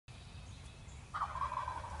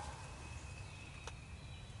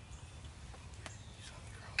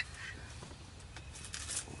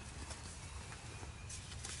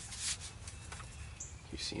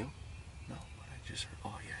see him? No, but I just heard.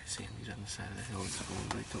 Oh yeah, I see him. He's on the side of the hill. He's going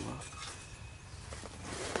right to left.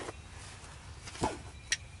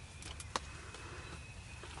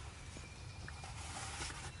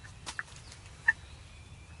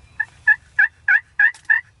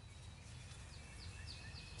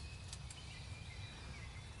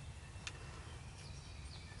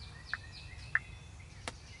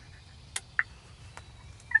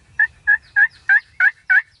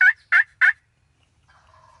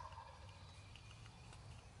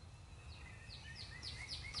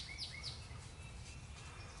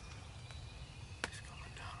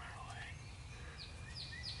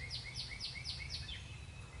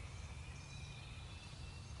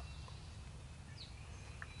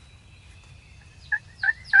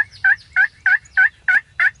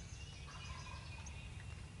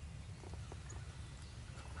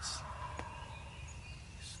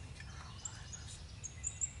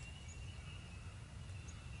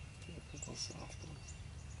 Soft one.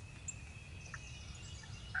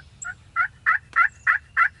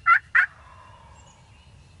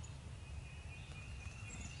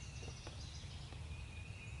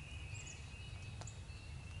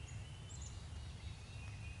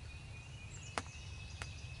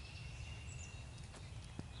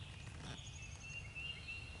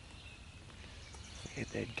 Had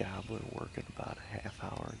that gobbler working about a half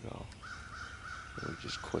hour ago. We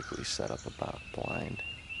just quickly set up a blind.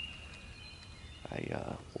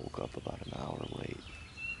 I woke up about an hour late,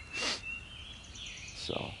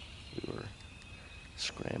 so we were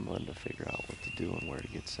scrambling to figure out what to do and where to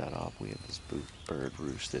get set up. We had this bird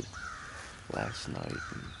roosted last night,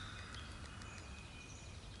 and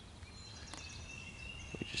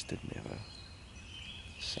we just didn't have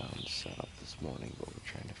a sound set up this morning, but we're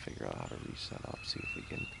trying to figure out how to reset up, see if we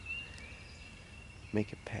can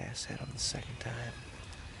make it pass that on the second time.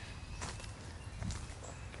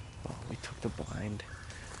 Well, we took the blind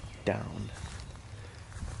down,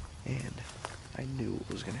 and I knew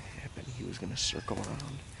what was going to happen. He was going to circle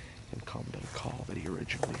around and come to the call that he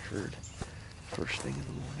originally heard first thing in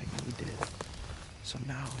the morning, and he did. So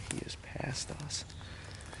now he has passed us,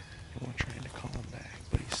 and we're trying to call him back,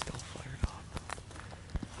 but he's still fired up.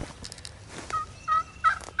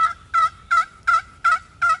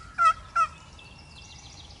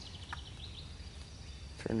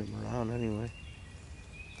 Turned him around anyway.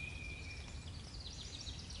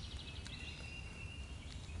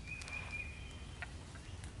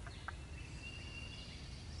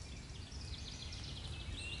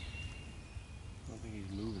 I don't think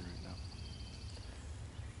he's moving right now.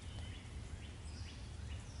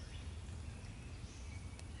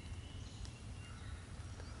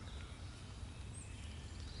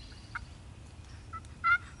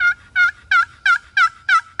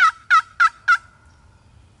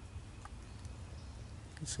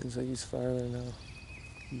 It seems like he's farther now.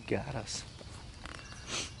 He got us.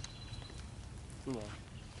 Well,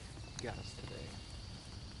 he got us today.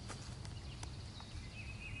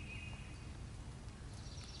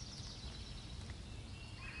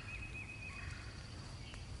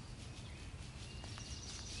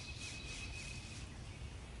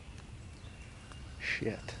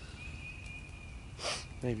 Shit.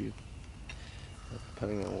 Maybe,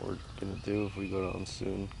 depending on what we're gonna do, if we go down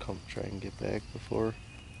soon, come try and get back before.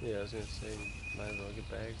 Yeah, I was gonna say, might as well get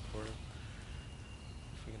back before.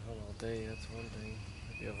 If we can hunt all day, that's one thing.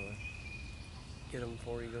 If you able to get him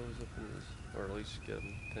before he goes up in his, or at least get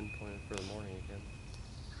him pinpointed for the morning again.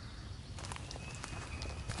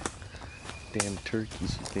 Damn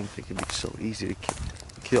turkeys, you think they could be so easy to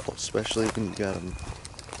kill, especially when you got them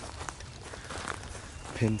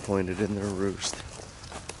pinpointed in their roost.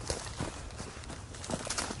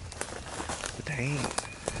 But dang.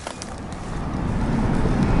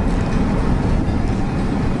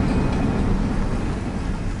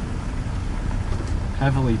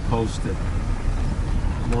 Heavily posted.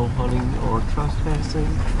 No hunting or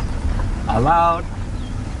trespassing allowed,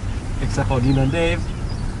 except for Dino and Dave.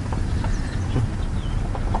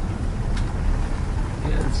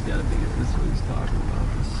 Yeah, it's gotta be this is what he's talking about,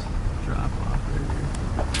 this drop off right here.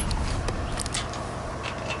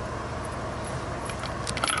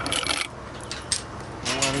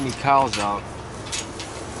 Don't want any cows out.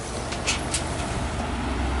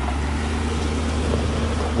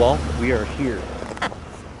 Well, we are here.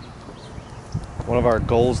 One of our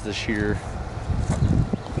goals this year,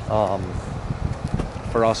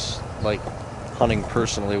 for us, like hunting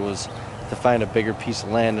personally, was to find a bigger piece of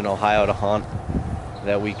land in Ohio to hunt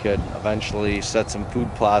that we could eventually set some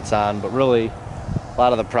food plots on. But really, a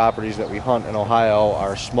lot of the properties that we hunt in Ohio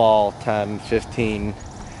are small, 10, 15,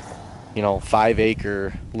 5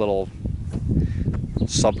 acre little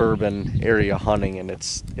suburban area hunting, and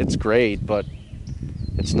it's great, but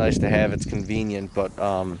it's nice to have. It's convenient, but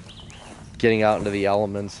getting out into the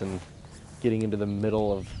elements and getting into the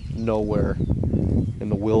middle of nowhere in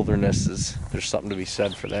the wilderness there's something to be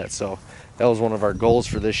said for that. So that was one of our goals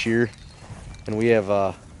for this year, and we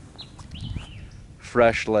have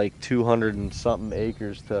fresh like 200 and something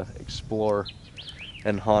acres to explore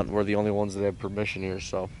and hunt. We're the only ones that have permission here,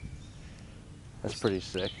 so that's pretty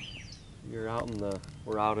sick. You're out in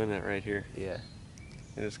we're out in it right here. Yeah.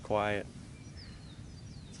 It is quiet.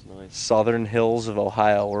 It's nice. Southern hills of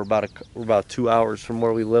Ohio. We're about 2 hours from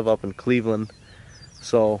where we live up in Cleveland,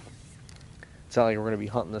 so it's not like we're going to be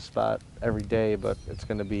hunting this spot every day, but it's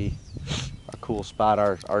going to be a cool spot.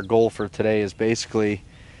 Our goal for today is basically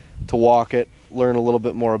to walk it, learn a little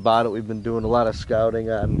bit more about it. We've been doing a lot of scouting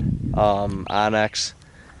on OnX,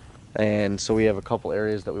 and so we have a couple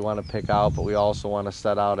areas that we want to pick out, but we also want to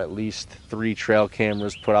set out at least 3 trail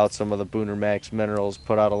cameras, put out some of the Booner Max minerals,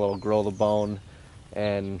 put out a little Grow the Bone,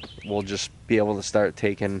 and we'll just be able to start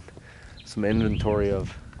taking some inventory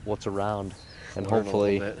of what's around, and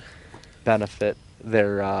hopefully benefit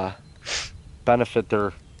their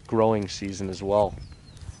growing season as well.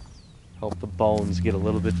 Help the bones get a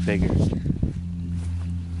little bit bigger.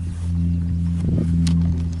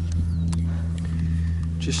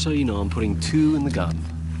 Just so you know, I'm putting 2 in the gun.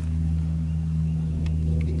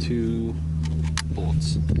 2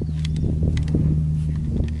 bullets.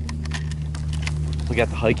 We got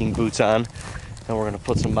the hiking boots on, and we're gonna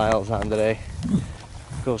put some miles on today.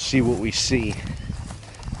 Go see what we see.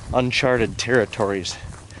 Uncharted territories.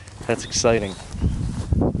 That's exciting.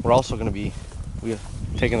 We're also gonna be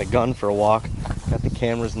taking the gun for a walk. Got the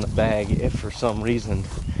cameras in the bag if for some reason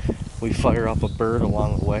we fire up a bird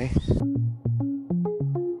along the way. Start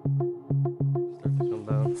to come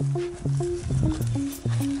down.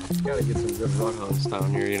 Gotta get some good rut hunts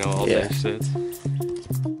down here, you know, all Yeah. day sits.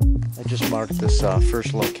 I just marked this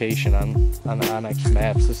first location on the OnX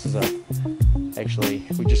Maps. This is actually,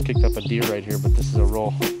 we just kicked up a deer right here, but this is a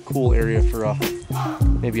real cool area for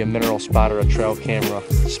maybe a mineral spot or a trail camera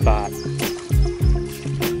spot.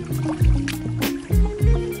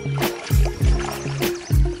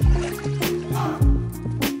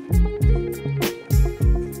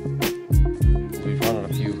 We've hunted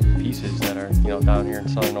a few pieces that are, you know, down here in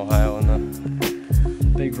southern Ohio in the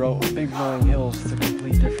big rolling hills. It's a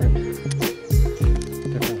complete different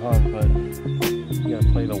hunt, but you gotta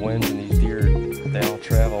play the winds, and these deer, they all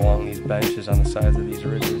travel along these benches on the sides of these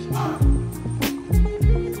ridges.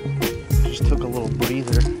 Just took a little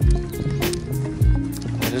breather.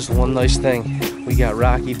 That is one nice thing. We got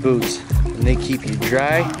Rocky boots, and they keep you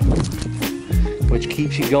dry, which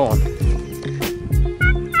keeps you going.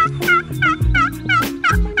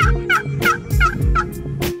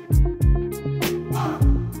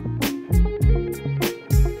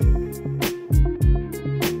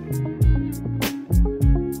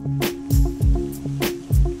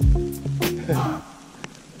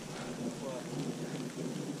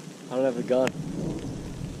 I don't have the gun.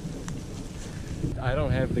 I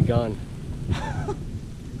don't have the gun.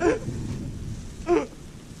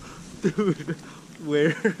 Dude,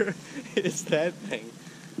 where is that thing?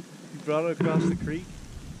 You brought it across the creek?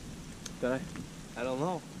 Did I? I don't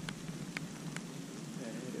know.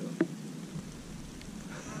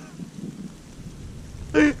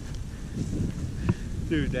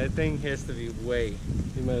 Dude, that thing has to be way.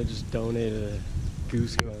 He might have just donated a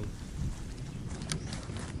goose gun.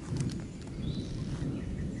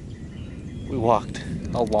 We walked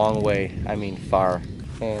a long way, I mean far,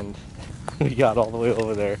 and we got all the way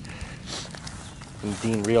over there, and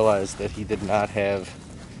Dean realized that he did not have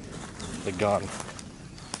the gun.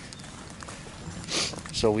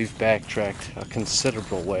 So we've backtracked a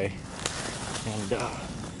considerable way, and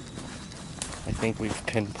I think we've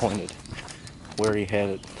pinpointed where he had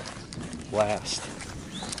it last.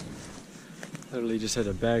 Literally just had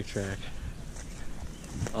to backtrack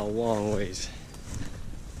a long ways.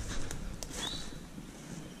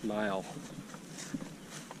 Mile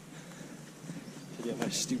to get my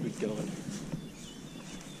stupid gun.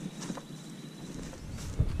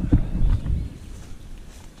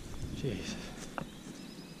 Jeez.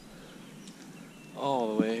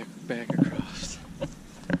 All the way back across.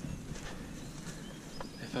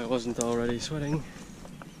 If I wasn't already sweating,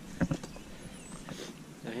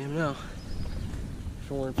 I am now. If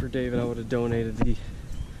it weren't for David, I would have donated the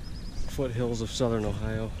foothills of southern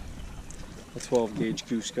Ohio. A 12 gauge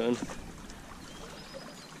goose gun.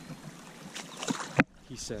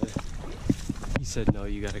 He said no,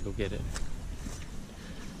 you gotta go get it.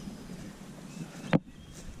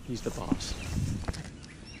 He's the boss.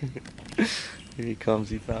 Here he comes,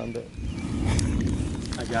 he found it.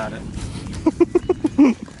 I got it.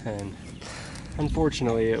 And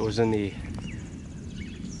unfortunately it was in the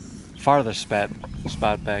farthest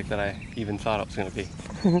spot back that I even thought it was going to be.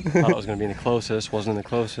 Thought it was going to be in the closest, wasn't in the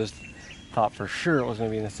closest. Thought for sure it was going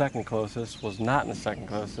to be in the second closest, was not in the second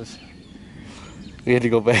closest. We had to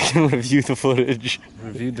go back and review the footage.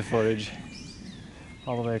 Reviewed the footage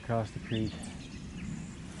all the way across the creek.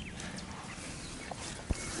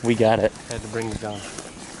 We got it. Had to bring the gun.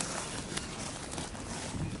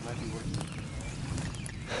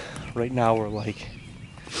 Right now we're like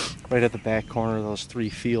right at the back corner of those 3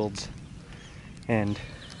 fields and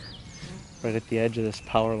right at the edge of this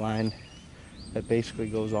power line that basically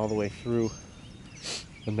goes all the way through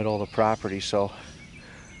the middle of the property. So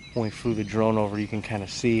when we flew the drone over, you can kind of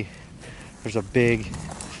see there's a big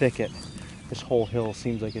thicket. This whole hill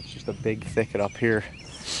seems like it's just a big thicket up here,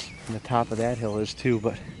 and the top of that hill is too,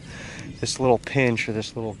 but this little pinch or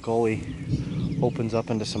this little gully opens up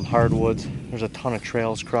into some hardwoods. There's a ton of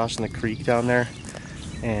trails crossing the creek down there,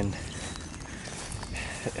 and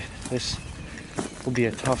this will be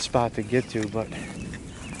a tough spot to get to, but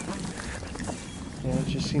yeah, it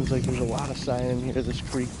just seems like there's a lot of sign in here. This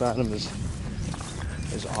creek bottom is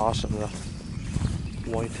awesome. The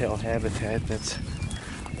whitetail habitat that's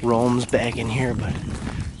roams back in here, but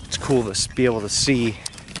it's cool to be able to see,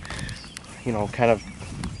 you know, kind of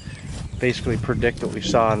basically predict what we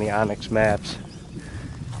saw on the OnX maps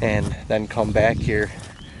and then come back here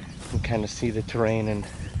and kind of see the terrain and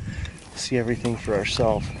see everything for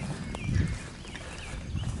ourselves.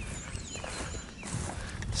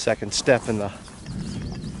 Second step in the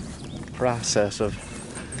process of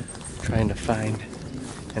trying to find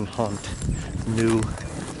and hunt new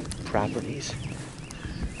properties.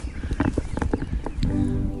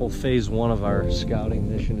 Well, phase 1 of our scouting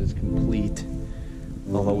mission is complete,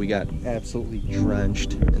 although we got absolutely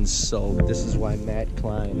drenched and soaked. This is why Matt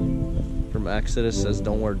Klein from Exodus says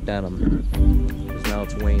don't wear denim, because now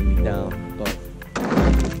it's weighing me down. But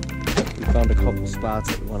we found a couple spots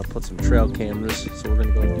that we want to put some trail cameras, so we're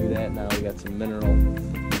going to go do that now. We got some mineral,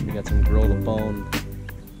 we got some grow the bone,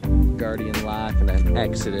 Guardian Lock, and an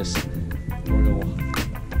Exodus.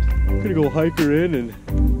 We're gonna go hike her in and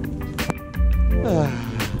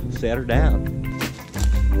set her down.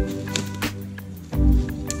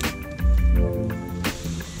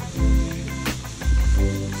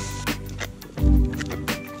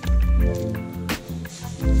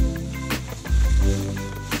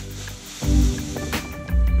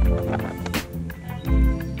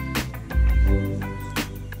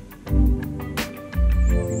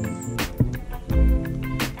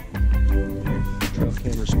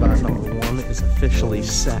 Camera spot number 1 is officially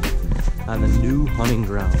set on the new hunting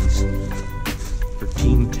grounds for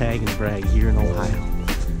Team Tag and Brag here in Ohio.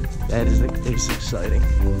 That is exciting.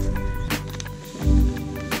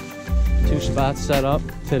 2 spots set up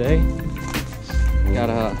today. Got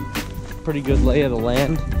a pretty good lay of the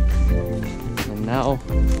land, and now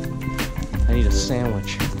I need a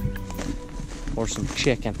sandwich or some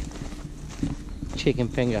chicken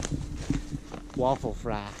finger, waffle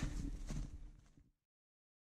fry.